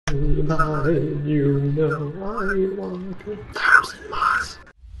mine, you know I want 1,000 miles.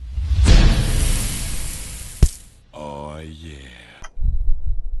 Oh yeah.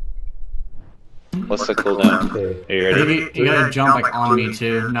 What's the cooldown? Okay. Are you ready? You gotta jump like on me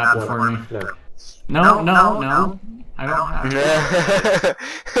too, not before me. No. No. I don't have to.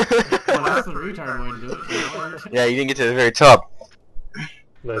 Well, that's the retard way to do it. Yeah, you didn't get to the very top.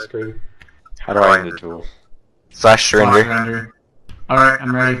 Nice green. How do I end the duel? Slash surrender. Alright,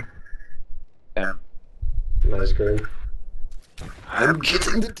 I'm ready. Yeah. Nice green. I'm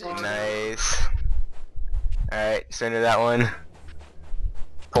getting the deal. Nice. Alright, surrender that one.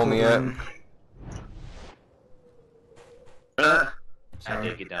 Pull me up. I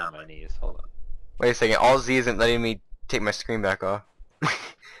did get down on my knees. Hold on. Wait a second, all Z isn't letting me take my screen back off.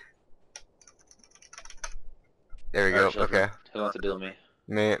 There we go, Alright, okay. Who wants to duel me?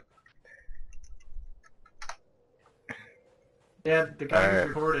 Me. Yeah, the guy Alright. who's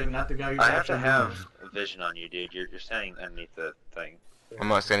recording, not the guy who's I have actually to have a vision on you, dude. You're standing underneath the thing. I'm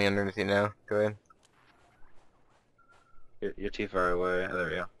not standing underneath you now. Go ahead. You're too far away. There we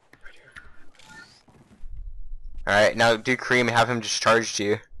go. Alright, now do Cream and have him just charge to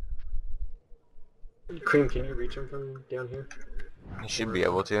you. Cream, can you reach him from down here? He should be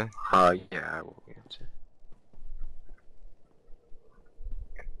able to. Yeah, I will be able to.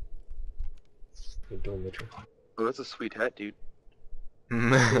 Hey, Dylan Mitchell. Oh, that's a sweet hat, dude.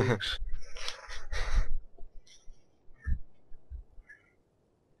 Are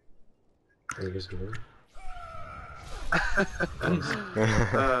you guys doing?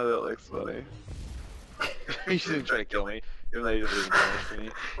 That looks funny. You shouldn't try to kill me. Even though you just didn't damage me.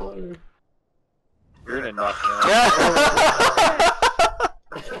 Oh, You're gonna knock me out.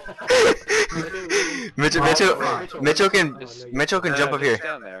 Mitchell can jump up here.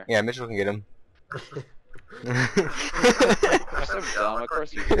 Down there. Yeah, Mitchell can get him. You're so dumb. Of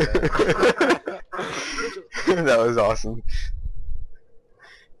course you do that. That was awesome.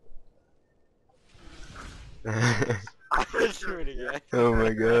 Do it again. Oh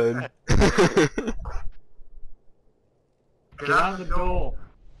my god. Get out of the door!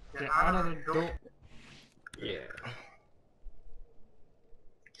 Get out of the door! yeah.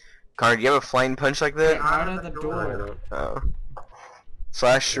 Connor, do you have a flying punch like Get that? out of the No, I door! don't. Oh.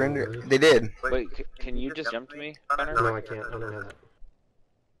 Slash surrender. They did. Wait, can you just jump to me, Connor? No, I can't. I don't have that.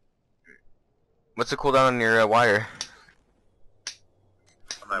 What's the cooldown on your wire?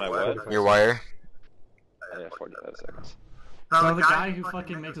 My what? Your wire? Yeah, 45 seconds. So the guy who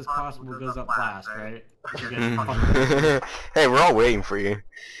fucking makes this possible goes up last, right? You guys fucking- Hey, we're all waiting for you.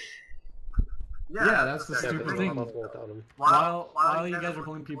 Yeah, that's the Yeah, but stupid it's thing. not possible without him. While you guys are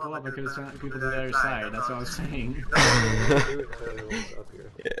pulling people up, I could have sent people to the other side. That's what I was saying. Do it until everyone's up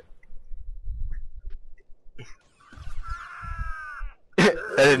here.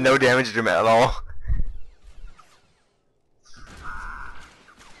 That did no damage to him at all.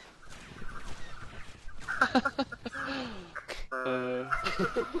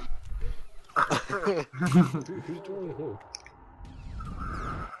 Who's doing who?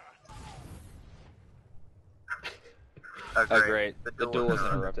 Oh great, the duel was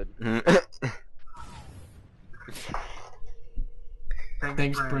interrupted.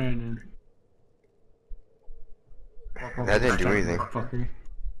 Thanks, Brandon. That didn't do anything. Fucker.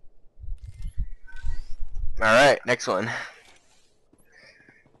 Alright, next one.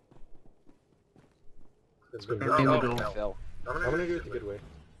 It's been In the good. duel. Phil. I'm gonna do it the good way.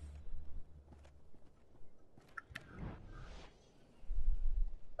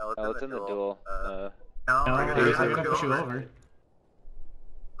 Oh, it's in the duel. No, I'm gonna push you over.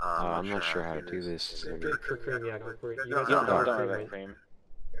 I'm not sure how to do this. Good for Cream, yeah, go for it. You guys Don't have worry Cream, about right? Cream.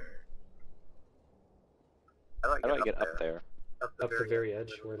 How do I get up there? Up the very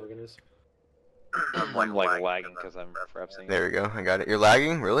edge where Logan is. I'm like lagging because I'm frapsing. There we go, I got it. You're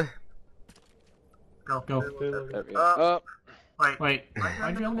lagging? Really? Go. Okay, Logan. There we go. Oh, Wait,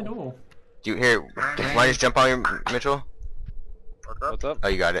 why'd you own the duel? Do you here? Why don't you just jump on your Mitchell? what's up? Oh,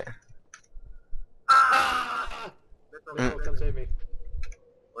 you got it. Mitchell, come save me.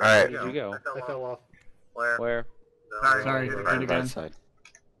 Alright. Where'd you go? I fell off. Where? Sorry, do it Right again. side.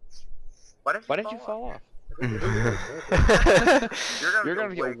 Why did you fall off? You're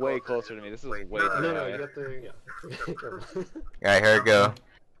gonna get way closer to me. This is way too No, you high. got the... yeah. Careful. Alright, here we go.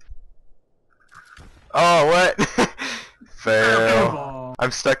 Oh, what? Fail. Oh, I'm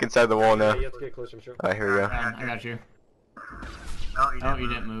stuck inside the wall now. Yeah, you have to get closer, I'm sure. Alright, here we go. I got you. Oh, you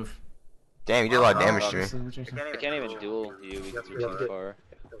didn't move. Damn, you did a lot of damage to me. I can't even duel you because you're too far.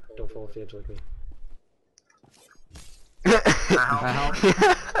 Don't fall off the edge like me.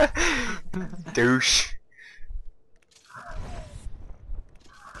 That help? Douche.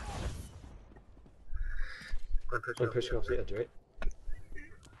 I'm pushing off the edge, right?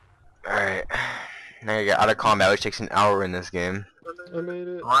 Alright. Now you get out of combat, which takes an hour in this game. I made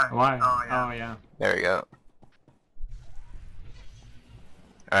it. Why? Oh yeah. There we go.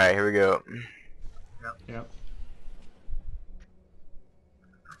 Alright, here we go. Yep.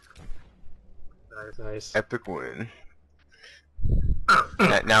 Nice. Epic win.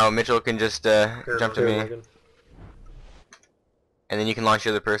 Now Mitchell can just jump to me, and then you can launch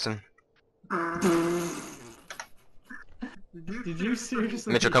the other person. Did you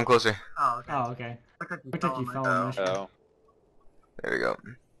seriously? Mitchell, come closer. Oh, okay. Looked like you fell on this. Oh. There we go.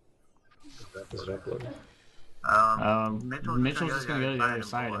 Is it uploading? Mitchell's just gonna go to the other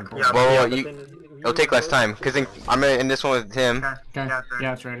side and pull. Well, but you, then it'll take less time, because I'm in this one with him. Okay.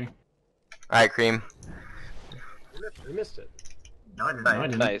 Yeah, it's ready. Alright, Cream. You missed it. No, I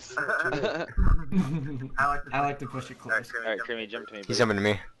didn't. Nice. I like to push it close. Alright, Creamy, jump to me. He's please. jumping to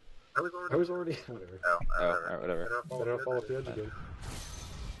me. I was already. Whatever. Oh, alright, whatever. Then I'll fall off the edge again.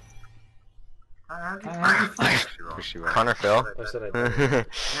 Push you out. Connor fell. I said I did.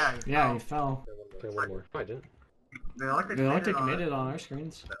 Yeah, he fell. Okay, one more. No, I didn't. They looked like made it on our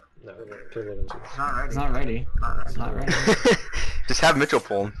screens. No, okay, let him see. It's not ready. It's not ready. Just have Mitchell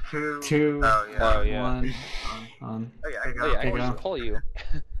pull him. 2, Oh, yeah. 1, on. Oh, yeah, I Okay, can go. just pull you.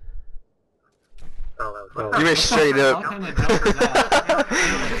 Oh, You went straight What up. kind of jump is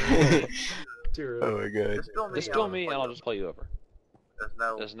that? dear. Oh my god. Just pull me and I'll just pull you over.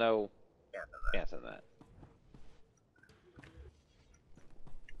 There's no chance in that.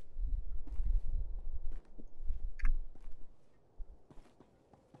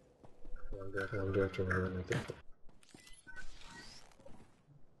 I'm going to run like that.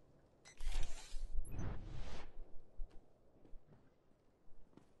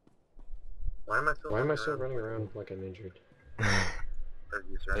 Why am I still running around like I'm injured?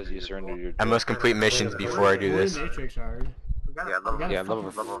 Because you surrendered your... I must complete missions before I do this. Matrix shard. Yeah,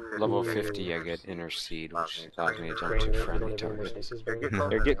 level 50 I get Inner Seed, which allows me to jump to friendly target.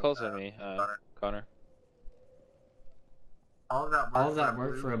 Here, get closer to me, Connor. All of that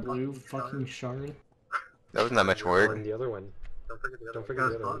work for a blue fucking shard? That wasn't that much work. And the other one. Don't forget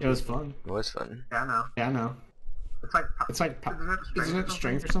the other one. It was fun. It was fun. Yeah, I know. It's like, isn't it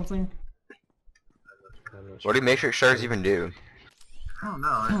strength or something? I'm not What do Matrix shards even do?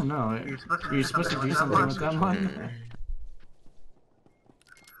 I don't know. You're supposed to do something with that one?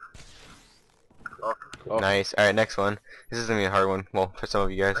 Oh. Nice. Alright, next one. This is gonna be a hard one. Well, for some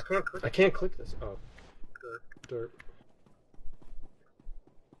of you guys. I can't click this. Oh. Dirt.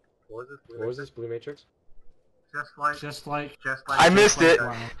 What was this? Blue Matrix? Just like. I missed it!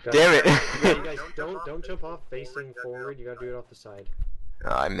 Wow. Damn it! Yeah, you guys don't jump off facing forward. You gotta do it off the side.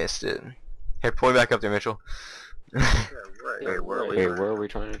 Oh, I missed it. Here, pull me back up there, Mitchell. Wait, where are we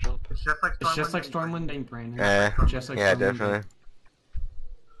trying to jump? It's just like Stormwind Ink, Brandon. Just like Yeah, Stormwind definitely. Ink.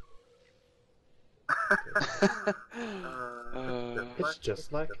 It's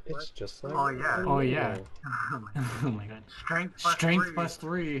just like. Oh yeah. Oh Oh my god. Strength plus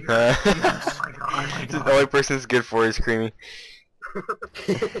 3. The Oh my god. only person it's good for is Creamy.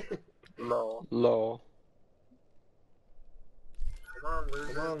 Lol.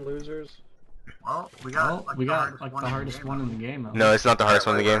 Come on, losers. Well, we got like the hardest one in the game. No, it's not the hardest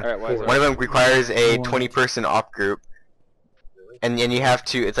one in the game. Alright, why is One of them requires a 20-person op group. And you have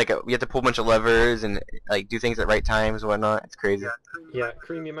to, it's like you have to pull a bunch of levers and like do things at right times and whatnot. It's crazy. Yeah,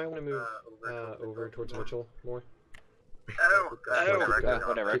 Cream, you might want to move over towards Mitchell more.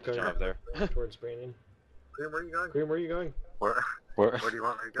 Whatever, I can jump up there. Towards Brandon. Cream, where are you going? Where do you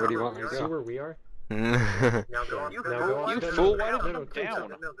want me to See go? where we are? Because Now go on. You No, fool, no, why did you no, jump Cream,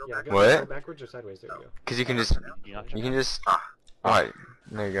 down? Yeah, go, What? go backwards or sideways. There you go. you can just, alright,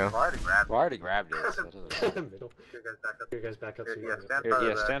 there you go. Well, I already grabbed it. So that doesn't matter. Middle. You guys back up. So you Here,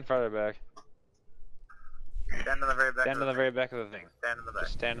 yeah, stand farther back. Stand in the very back. Stand in the very back of the thing. Stand in the back.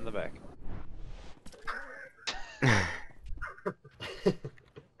 Just stand in the back.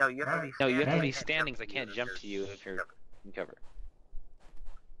 No, you have to be. No, you have to be standing because I can't jump to you if you're in cover.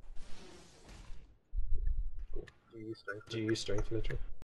 Do you use strength, Mitchell?